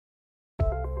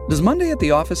Does Monday at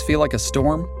the office feel like a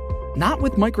storm? Not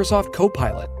with Microsoft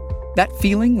Copilot. That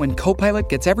feeling when Copilot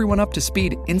gets everyone up to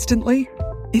speed instantly?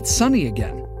 It's sunny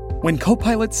again. When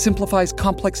Copilot simplifies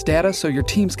complex data so your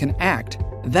teams can act,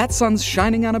 that sun's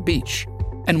shining on a beach.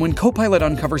 And when Copilot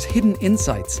uncovers hidden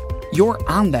insights, you're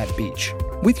on that beach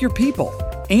with your people,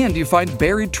 and you find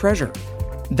buried treasure.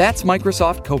 That's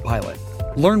Microsoft Copilot.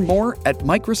 Learn more at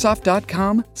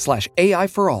Microsoft.com/AI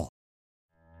for all.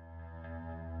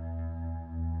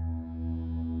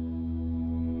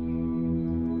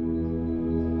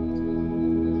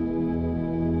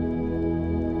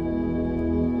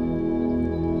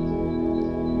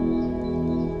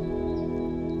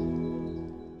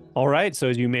 All right, so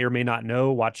as you may or may not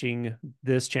know, watching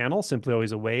this channel, Simply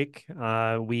Always Awake,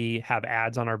 we have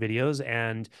ads on our videos,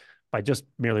 and by just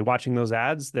merely watching those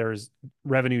ads, there's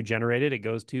revenue generated. It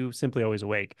goes to Simply Always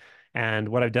Awake. And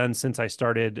what I've done since I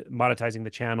started monetizing the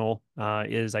channel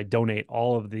is I donate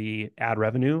all of the ad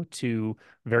revenue to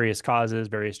various causes,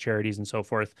 various charities, and so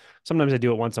forth. Sometimes I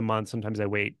do it once a month. Sometimes I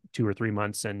wait 2 or 3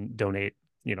 months and donate,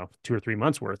 2 or 3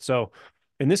 months worth. So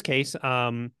in this case,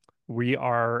 we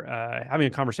are having a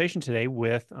conversation today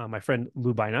with my friend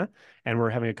Lubaina, and we're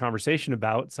having a conversation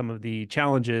about some of the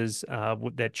challenges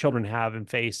that children have and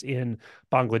face in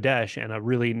Bangladesh, and a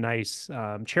really nice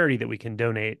charity that we can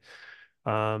donate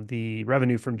the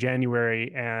revenue from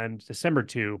January and December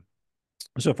to.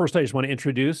 So first, I just want to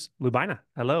introduce Lubaina.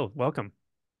 Hello, welcome.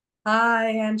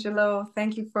 Hi, Angelo.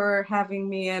 Thank you for having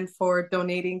me and for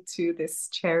donating to this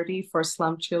charity for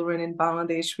slum children in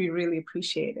Bangladesh. We really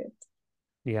appreciate it.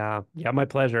 Yeah, my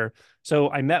pleasure.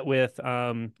 So I met with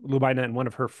Lubaina and one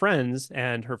of her friends,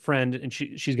 and her friend, and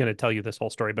she's going to tell you this whole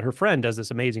story, but her friend does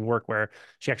this amazing work where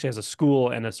she actually has a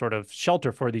school and a sort of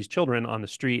shelter for these children on the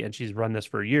street, and she's run this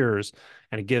for years,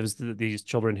 and it gives these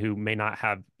children who may not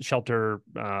have shelter,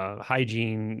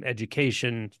 hygiene,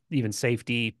 education, even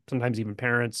safety, sometimes even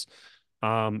parents.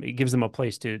 It gives them a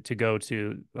place to go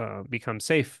to become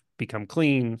safe, become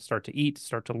clean, start to eat,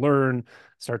 start to learn,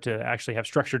 start to actually have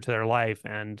structure to their life,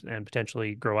 and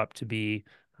potentially grow up to be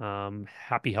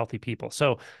happy, healthy people.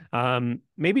 So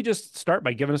maybe just start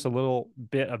by giving us a little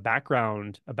bit of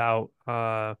background about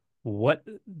what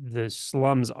the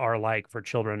slums are like for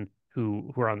children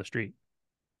who are on the street.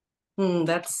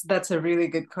 That's a really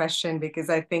good question,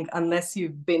 because I think unless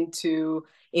you've been to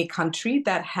a country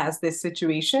that has this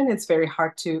situation, it's very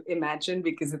hard to imagine,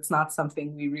 because it's not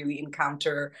something we really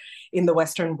encounter in the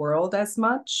Western world as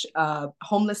much.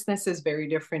 Homelessness is very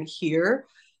different here.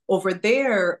 Over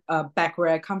there, back where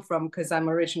I come from, because I'm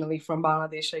originally from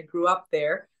Bangladesh, I grew up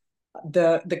there.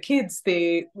 The kids,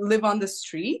 they live on the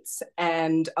streets,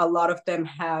 and a lot of them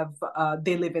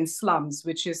they live in slums,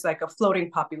 which is like a floating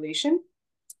population.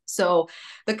 So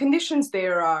the conditions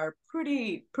there are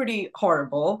pretty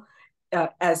horrible,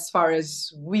 as far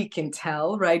as we can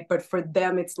tell, right? But for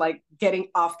them, it's like getting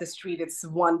off the street, it's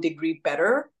 1 degree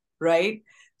better, right?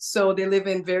 So they live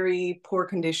in very poor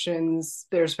conditions.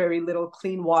 There's very little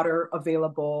clean water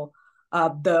available.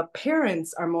 The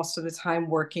parents are most of the time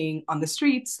working on the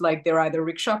streets, like they're either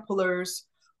rickshaw pullers,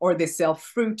 or they sell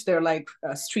fruit. They're like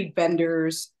street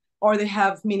vendors, or they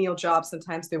have menial jobs.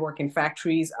 Sometimes they work in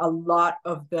factories. A lot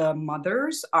of the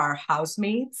mothers are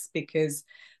housemaids, because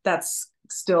that's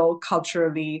still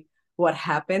culturally what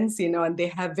happens, and they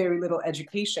have very little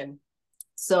education.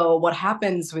 So what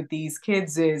happens with these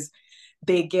kids is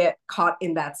they get caught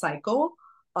in that cycle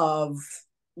of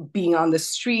being on the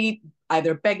street,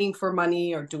 either begging for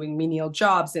money or doing menial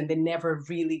jobs, and they never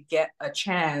really get a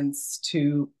chance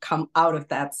to come out of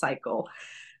that cycle.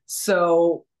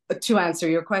 So to answer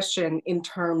your question, in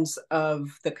terms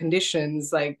of the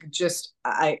conditions, like, just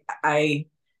I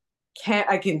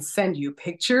can send you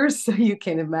pictures so you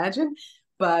can imagine,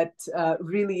 but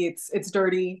really it's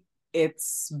dirty.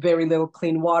 It's very little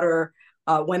clean water.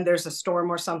 When there's a storm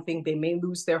or something, they may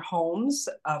lose their homes.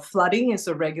 Flooding is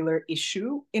a regular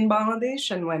issue in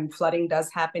Bangladesh, and when flooding does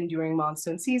happen during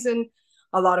monsoon season,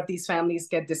 a lot of these families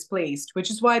get displaced, which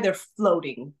is why they're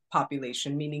floating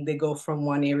population, meaning they go from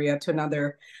one area to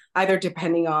another, either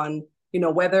depending on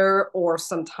weather, or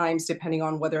sometimes depending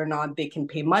on whether or not they can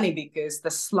pay money, because the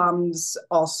slums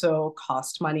also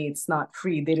cost money. It's not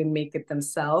free. They didn't make it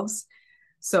themselves.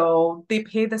 So they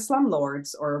pay the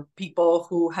slumlords, or people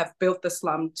who have built the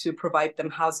slum, to provide them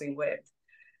housing with.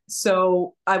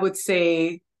 So I would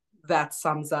say that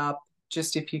sums up,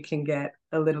 just if you can get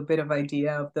a little bit of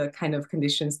idea of the kind of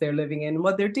conditions they're living in,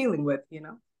 what they're dealing with.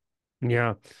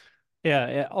 Yeah.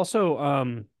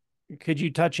 Also, could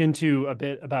you touch into a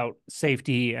bit about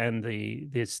safety and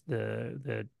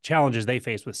the challenges they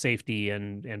face with safety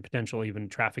and potential even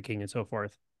trafficking and so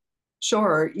forth?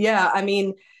 Sure. Yeah. I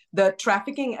mean, the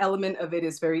trafficking element of it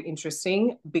is very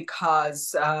interesting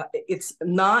because it's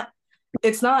not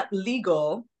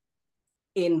legal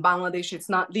in Bangladesh. It's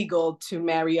not legal to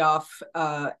marry off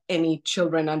any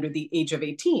children under the age of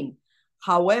 18.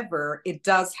 However, it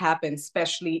does happen,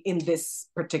 especially in this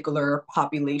particular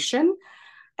population.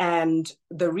 And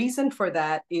the reason for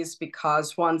that is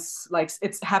because once, like,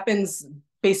 it happens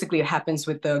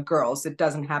with the girls. It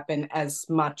doesn't happen as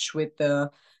much with the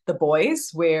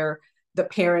boys, where the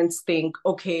parents think,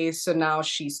 okay, so now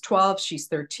she's 12, she's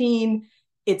 13,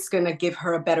 it's going to give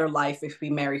her a better life if we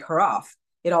marry her off.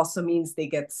 It also means they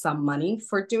get some money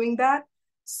for doing that.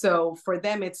 So for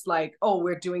them, it's like, oh,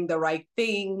 we're doing the right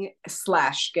thing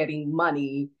slash getting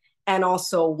money, and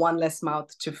also one less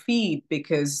mouth to feed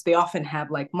because they often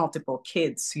have like multiple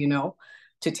kids,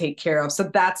 to take care of. So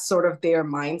that's sort of their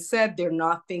mindset. They're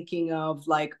not thinking of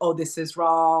like, oh, this is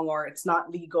wrong or it's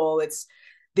not legal. It's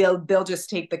they'll just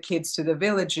take the kids to the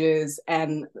villages,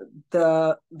 and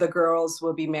the girls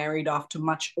will be married off to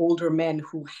much older men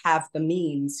who have the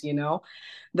means.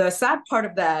 The sad part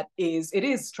of that is it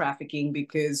is trafficking,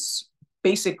 because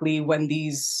basically when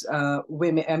these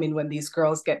women, I mean, when these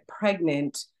girls get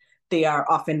pregnant, they are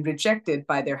often rejected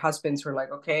by their husbands, who are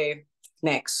like, okay,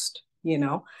 next.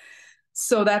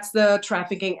 So that's the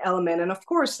trafficking element. And of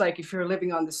course, like, if you're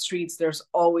living on the streets, there's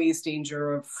always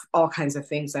danger of all kinds of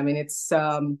things. I mean, it's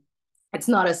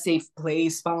not a safe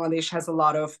place. Bangladesh has a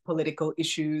lot of political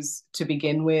issues to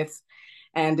begin with,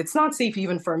 and it's not safe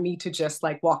even for me to just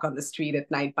like walk on the street at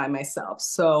night by myself.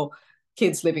 So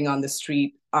kids living on the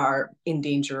street are in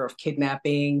danger of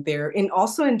kidnapping.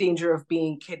 Also in danger of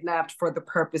being kidnapped for the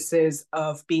purposes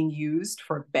of being used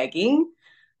for begging,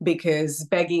 because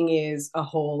begging is a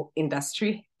whole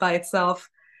industry by itself,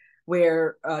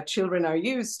 where children are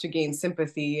used to gain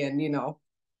sympathy. And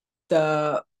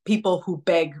the people who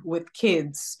beg with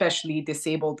kids, especially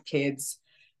disabled kids,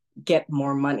 get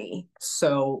more money.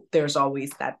 So there's always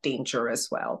that danger as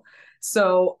well.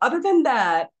 So other than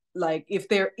that, like, if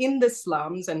they're in the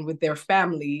slums and with their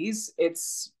families,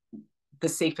 it's the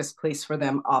safest place for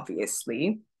them,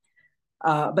 obviously.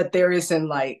 But there isn't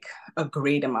like a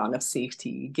great amount of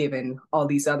safety given all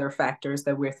these other factors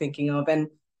that we're thinking of. And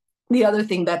the other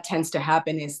thing that tends to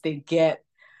happen is they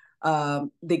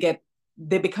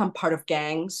become part of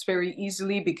gangs very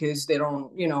easily, because they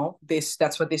don't,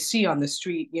 that's what they see on the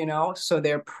street. So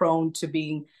they're prone to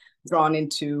being drawn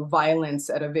into violence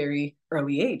at a very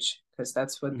early age, because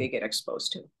that's what they get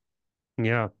exposed to.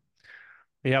 Yeah.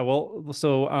 Yeah, well,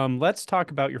 so let's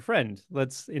talk about your friend.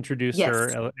 Let's introduce her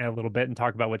Yes. a little bit and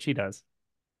talk about what she does.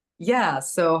 Yeah.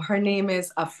 So her name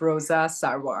is Afroza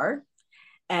Sarwar.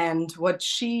 And what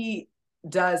she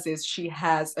does is she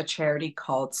has a charity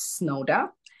called Snoda.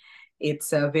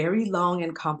 It's a very long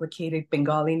and complicated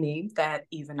Bengali name that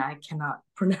even I cannot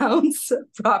pronounce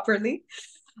properly,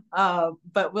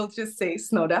 but we'll just say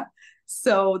Snoda.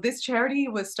 So this charity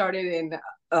was started in.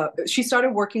 She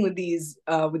started working with these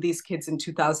kids in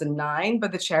 2009,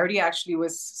 but the charity actually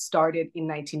was started in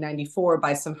 1994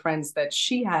 by some friends that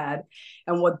she had,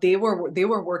 and what they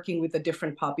were working with a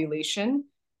different population.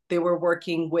 They were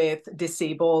working with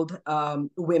disabled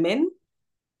women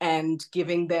and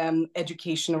giving them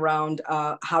education around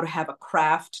how to have a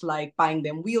craft, like buying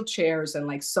them wheelchairs and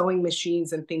like sewing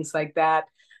machines and things like that,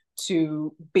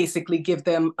 to basically give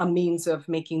them a means of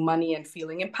making money and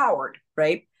feeling empowered,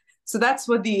 right? So that's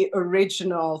what the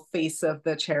original face of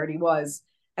the charity was.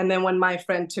 And then when my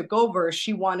friend took over,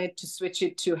 she wanted to switch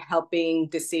it to helping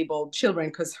disabled children,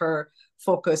 because her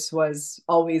focus was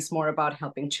always more about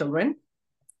helping children.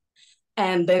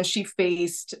 And then she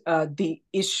faced the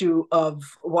issue of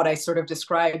what I sort of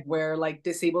described, where like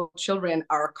disabled children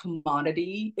are a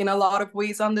commodity in a lot of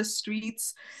ways on the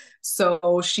streets.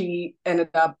 So she ended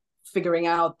up figuring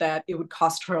out that it would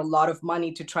cost her a lot of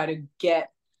money to try to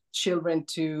get children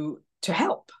to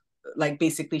help. Like,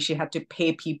 basically she had to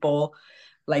pay people,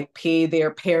 like pay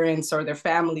their parents or their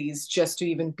families, just to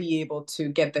even be able to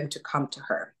get them to come to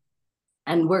her.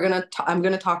 And I'm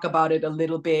gonna talk about it a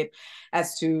little bit,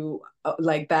 as to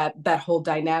like that whole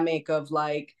dynamic of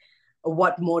like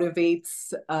what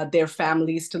motivates their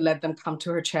families to let them come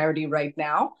to her charity right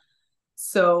now.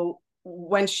 So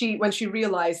when she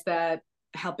realized that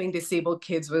helping disabled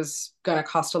kids was gonna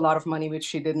cost a lot of money, which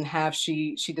she didn't have,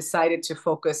 she decided to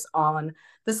focus on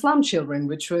the slum children,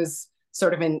 which was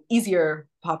sort of an easier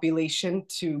population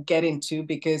to get into,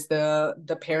 because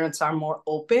the parents are more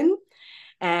open.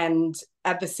 And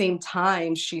at the same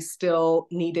time, she still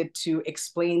needed to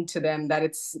explain to them that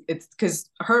it's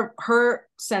because her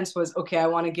sense was, okay, I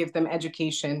want to give them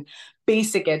education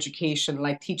basic education,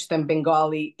 like teach them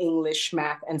Bengali, English,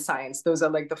 math, and science. Those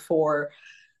are like the four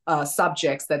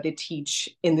subjects that they teach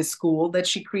in the school that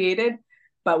she created.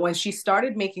 But when she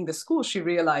started making the school, she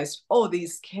realized, oh,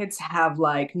 these kids have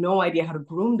like no idea how to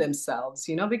groom themselves,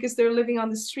 you know, because they're living on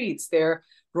the streets. They're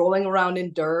rolling around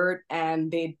in dirt,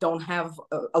 and they don't have,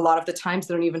 a lot of the times,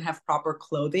 they don't even have proper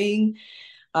clothing.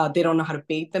 They don't know how to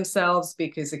bathe themselves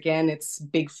because, again, it's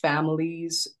big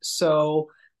families. So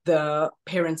the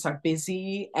parents are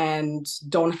busy and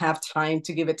don't have time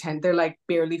to give attention. They're like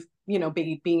barely, you know,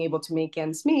 being able to make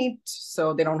ends meet.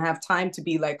 So they don't have time to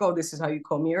be like, oh, this is how you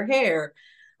comb your hair.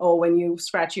 Oh, when you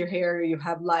scratch your hair, you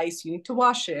have lice, you need to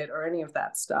wash it, or any of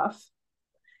that stuff.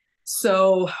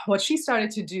 So what she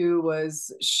started to do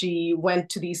was she went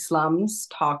to these slums,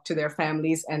 talked to their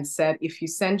families, and said, if you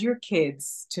send your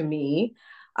kids to me,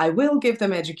 I will give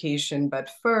them education, but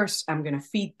first I'm going to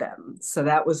feed them. So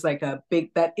that was like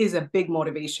that is a big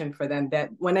motivation for them, that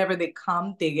whenever they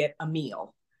come, they get a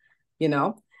meal, you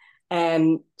know?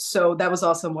 And so that was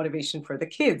also motivation for the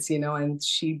kids, you know, and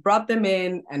she brought them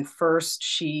in, and first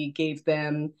she gave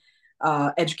them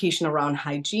education around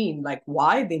hygiene, like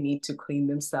why they need to clean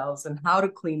themselves and how to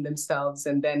clean themselves.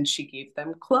 And then she gave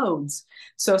them clothes.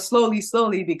 So slowly,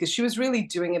 because she was really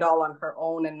doing it all on her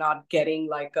own and not getting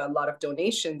like a lot of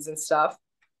donations and stuff.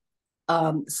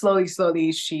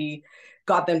 Slowly, she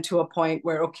got them to a point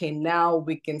where, okay, now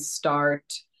we can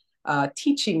start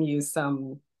teaching you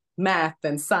some math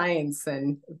and science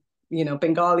and, you know,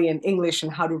 Bengali and English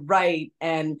and how to write.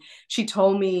 And she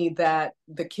told me that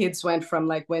the kids went from,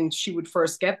 like, when she would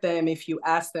first get them, if you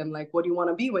ask them like, what do you want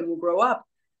to be when you grow up,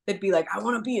 they'd be like, I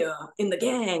want to be in the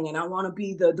gang, and I want to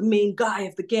be the main guy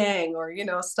of the gang, or, you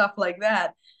know, stuff like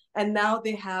that. And now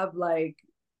they have like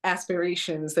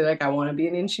aspirations. They're like, I want to be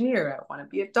an engineer, I want to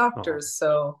be a doctor. Oh,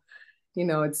 So, you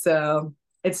know,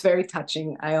 it's very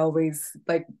touching. I always,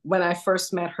 like, when I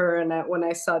first met her, and when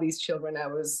I saw these children, I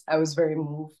was very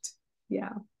moved.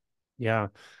 Yeah. yeah.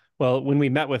 Well, when we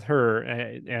met with her,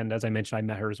 and as I mentioned, I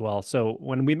met her as well. So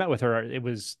when we met with her, it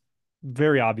was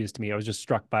very obvious to me. I was just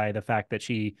struck by the fact that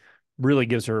she really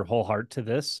gives her whole heart to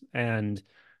this. And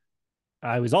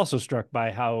I was also struck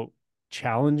by how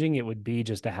challenging it would be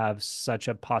just to have such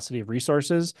a paucity of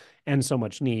resources and so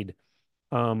much need.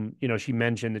 You know, she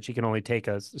mentioned that she can only take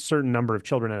a certain number of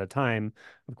children at a time.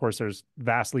 Of course, there's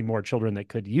vastly more children that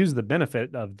could use the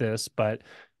benefit of this, but,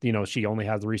 you know, she only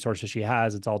has the resources she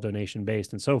has. It's all donation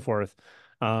based and so forth.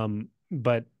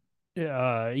 But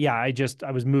yeah,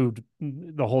 I was moved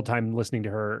the whole time listening to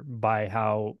her by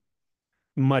how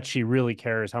much she really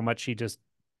cares, how much she just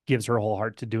gives her whole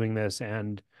heart to doing this.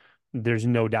 And there's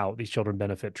no doubt these children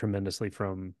benefit tremendously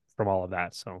from all of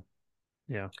that. So,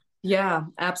 yeah. Yeah,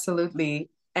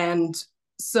 absolutely. And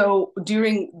so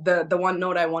during the one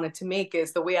note I wanted to make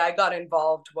is the way I got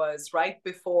involved was right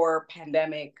before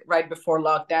pandemic, right before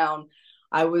lockdown.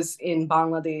 I was in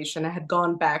Bangladesh, and I had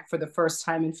gone back for the first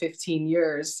time in 15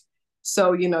 years.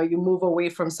 So, you know, you move away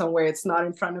from somewhere, it's not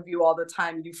in front of you all the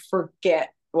time, you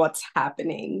forget what's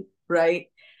happening, right?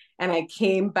 And I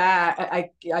came back,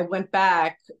 I went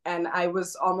back, and I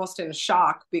was almost in a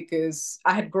shock because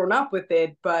I had grown up with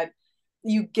it, but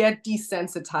you get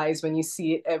desensitized when you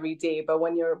see it every day. But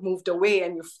when you're moved away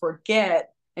and you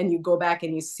forget, and you go back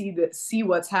and you see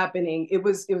what's happening, it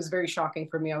was very shocking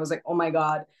for me. I was like, oh my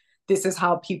God, this is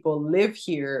how people live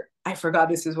here. I forgot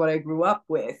this is what I grew up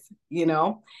with, you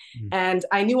know? Mm. And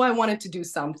I knew I wanted to do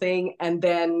something. And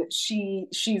then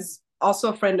she's also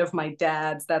a friend of my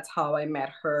dad's. That's how I met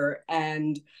her.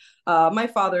 And my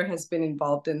father has been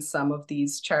involved in some of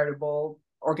these charitable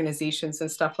organizations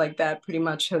and stuff like that pretty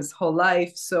much his whole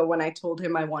life. So when I told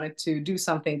him I wanted to do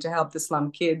something to help the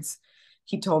slum kids,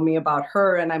 he told me about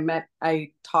her, and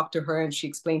I talked to her, and she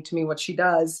explained to me what she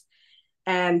does.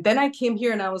 And then I came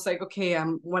here, and I was like, okay,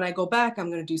 when I go back, I'm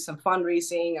going to do some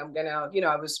fundraising. I'm going to, you know,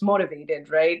 I was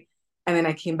motivated, right? And then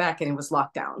I came back, and it was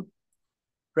locked down,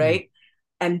 Mm. right?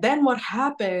 And then what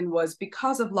happened was,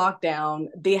 because of lockdown,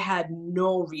 they had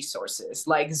no resources,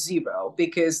 like zero,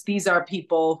 because these are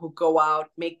people who go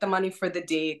out, make the money for the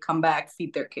day, come back,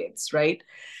 feed their kids, right?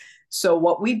 So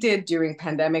what we did during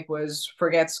pandemic was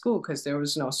forget school, because there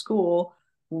was no school.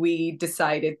 We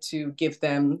decided to give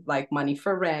them like money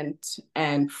for rent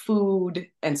and food.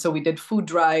 And so we did food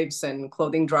drives and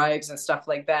clothing drives and stuff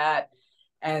like that.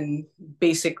 And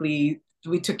basically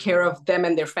we took care of them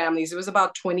and their families. It was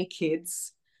about 20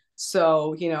 kids.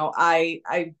 So, you know, I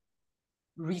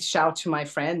reached out to my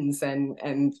friends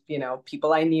and you know,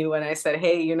 people I knew, and I said,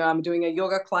 hey, you know, I'm doing a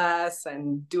yoga class,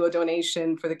 and do a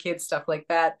donation for the kids, stuff like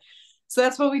that. So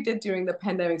that's what we did during the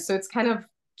pandemic. So it's kind of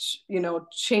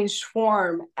changed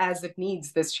form as it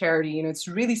needs, this charity. It's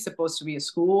really supposed to be a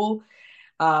school.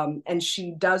 And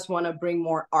she does want to bring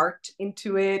more art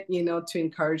into it, to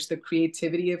encourage the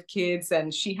creativity of kids.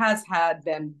 And she has had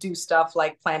them do stuff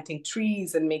like planting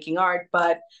trees and making art,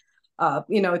 but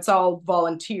it's all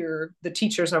volunteer. The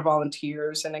teachers are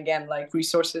volunteers, and again, like,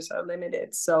 resources are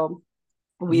limited. So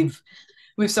Mhm.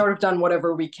 we've sort of done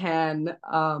whatever we can.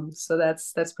 So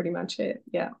that's pretty much it.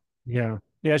 Yeah. Yeah.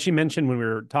 Yeah. She mentioned when we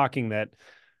were talking that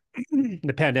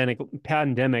the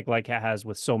pandemic like it has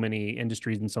with so many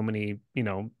industries and so many,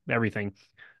 everything,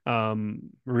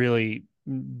 really,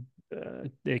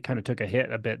 it kind of took a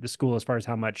hit a bit, the school, as far as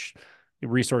how much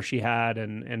resource she had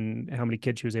and how many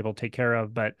kids she was able to take care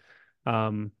of. But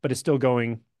it's still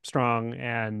going strong.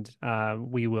 And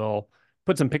we will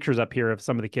put some pictures up here of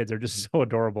some of the kids. Are just so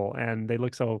adorable, and they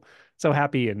look so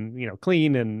happy and,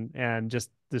 clean and just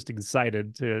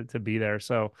excited to be there.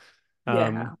 So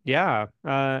Yeah.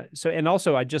 yeah. So, and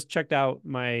also I just checked out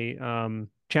my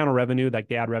channel revenue, like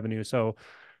the ad revenue. So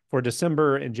for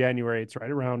December and January, it's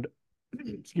right around,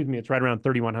 excuse me, it's right around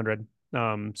 3,100.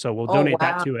 So we'll Oh, donate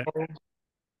that wow. to it.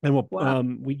 And Wow.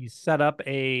 we set up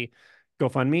a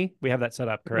GoFundMe. We have that set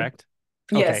up, correct?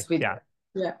 Okay. Yes, we did. Yeah.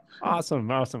 Yeah. Awesome.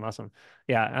 Awesome. Awesome.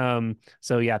 Yeah.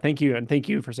 So yeah, thank you. And thank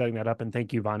you for setting that up. And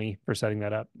thank you, Vani, for setting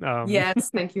that up. Yes,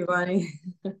 thank you, Bonnie.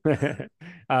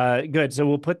 Good. So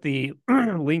we'll put the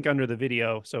link under the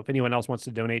video. So if anyone else wants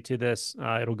to donate to this,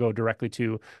 it'll go directly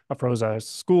to Afroza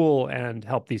school and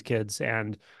help these kids.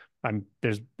 And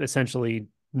there's essentially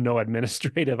no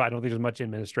administrative. I don't think there's much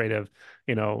administrative,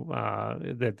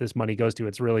 that this money goes to.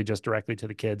 It's really just directly to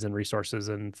the kids and resources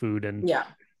and food and Yeah.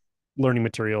 learning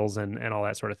materials and all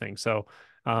that sort of thing. So,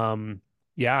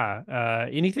 yeah.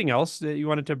 Anything else that you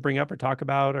wanted to bring up or talk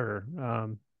about or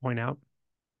point out?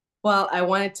 Well, I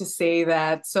wanted to say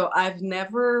that, so I've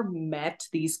never met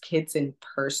these kids in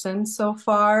person so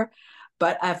far,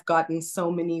 but I've gotten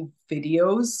so many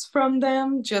videos from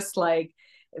them, just like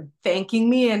thanking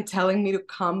me and telling me to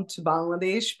come to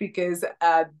Bangladesh because,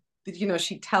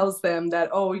 she tells them that,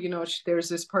 oh, there's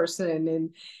this person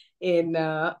in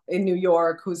New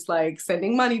York who's like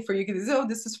sending money for you because, oh,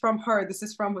 this is from her, this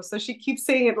is from her. So she keeps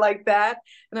saying it like that,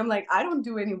 and I'm like, I don't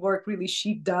do any work really.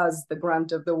 She does the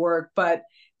grunt of the work, but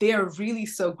they are really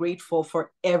so grateful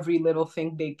for every little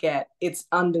thing they get. It's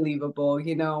unbelievable,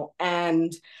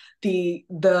 And the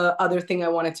other thing I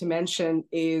wanted to mention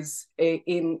is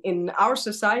in our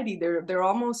society, they're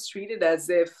almost treated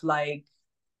as if like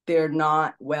they're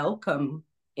not welcome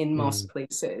in most Mm,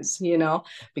 places,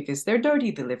 because they're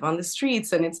dirty, they live on the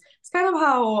streets, and it's kind of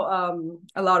how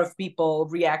a lot of people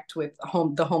react with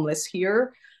the homeless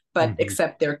here, but mhm.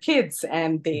 except they're kids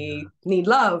and Yeah. they need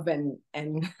love and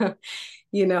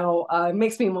it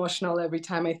makes me emotional every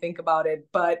time I think about it.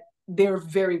 But they're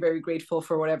very, very grateful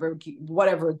for whatever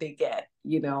they get,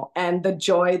 and the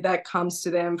joy that comes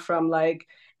to them from like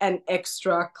an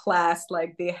extra class.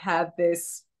 Like they had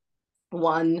this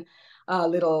one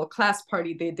little class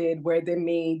party they did where they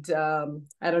made,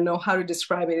 I don't know how to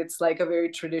describe it. It's like a very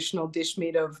traditional dish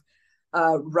made of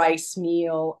rice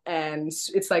meal, and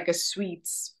it's like a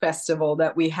sweets festival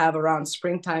that we have around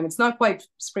springtime. It's not quite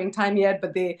springtime yet,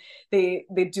 but they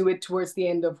do it towards the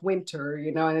end of winter,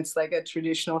 and it's like a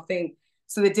traditional thing.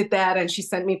 So they did that, and she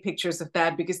sent me pictures of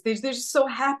that because they're just so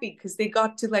happy because they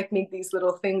got to like make these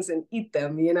little things and eat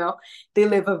them. They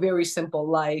live a very simple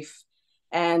life,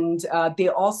 and they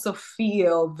also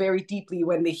feel very deeply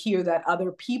when they hear that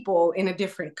other people in a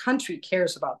different country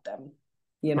cares about them.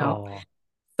 You know, Oh,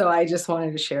 so I just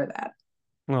wanted to share that.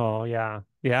 oh, yeah.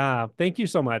 Yeah. Thank you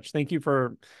so much. Thank you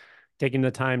for taking the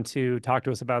time to talk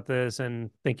to us about this. And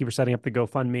thank you for setting up the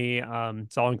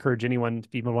GoFundMe. So I'll encourage anyone,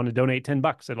 if you want to donate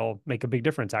 $10, it'll make a big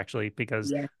difference actually,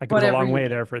 because Yeah. that goes a Whatever long you way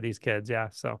can. there for these kids. Yeah.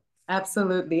 So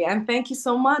Absolutely. And thank you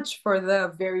so much for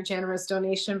the very generous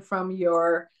donation from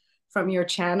your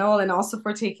channel, and also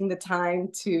for taking the time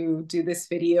to do this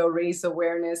video, raise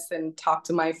awareness, and talk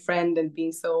to my friend and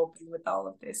being so open with all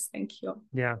of this. Thank you.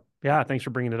 yeah. Yeah. Thanks for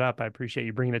bringing it up. I appreciate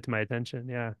you bringing it to my attention.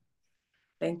 Yeah.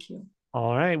 Thank you.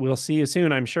 All right. We'll see you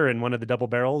soon, I'm sure, in one of the double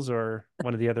barrels or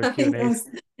one of the other Q&As.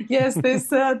 Yes. Yes,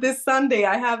 this Sunday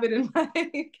I have it in my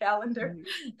calendar.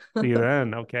 See you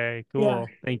then. Okay, Yeah. cool.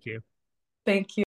 Thank you. Thank you.